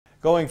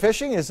Going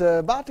fishing is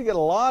about to get a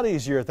lot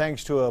easier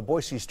thanks to a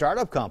Boise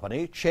startup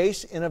company.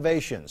 Chase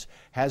Innovations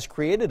has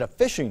created a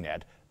fishing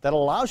net that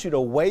allows you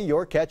to weigh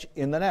your catch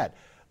in the net.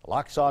 The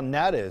Locksaw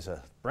net is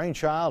a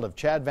brainchild of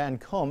Chad Van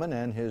Komen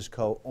and his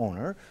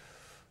co-owner.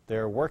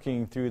 They're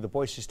working through the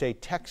Boise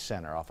State Tech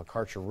Center off of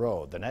Karcher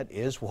Road. The net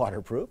is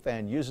waterproof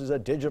and uses a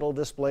digital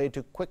display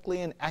to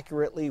quickly and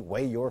accurately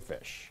weigh your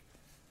fish.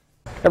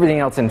 Everything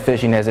else in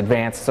fishing has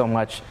advanced so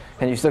much,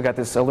 and you still got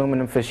this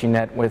aluminum fishing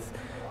net with,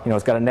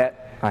 it's got a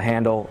net, a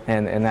handle,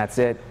 and that's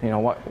it.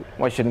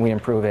 Why shouldn't we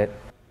improve it?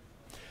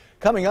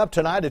 Coming up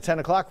tonight at 10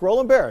 o'clock,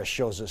 Roland Barris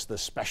shows us the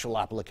special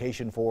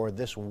application for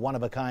this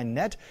one-of-a-kind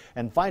net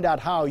and find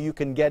out how you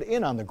can get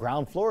in on the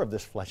ground floor of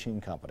this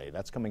fletching company.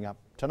 That's coming up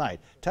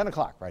tonight, 10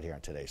 o'clock, right here on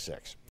Today's 6.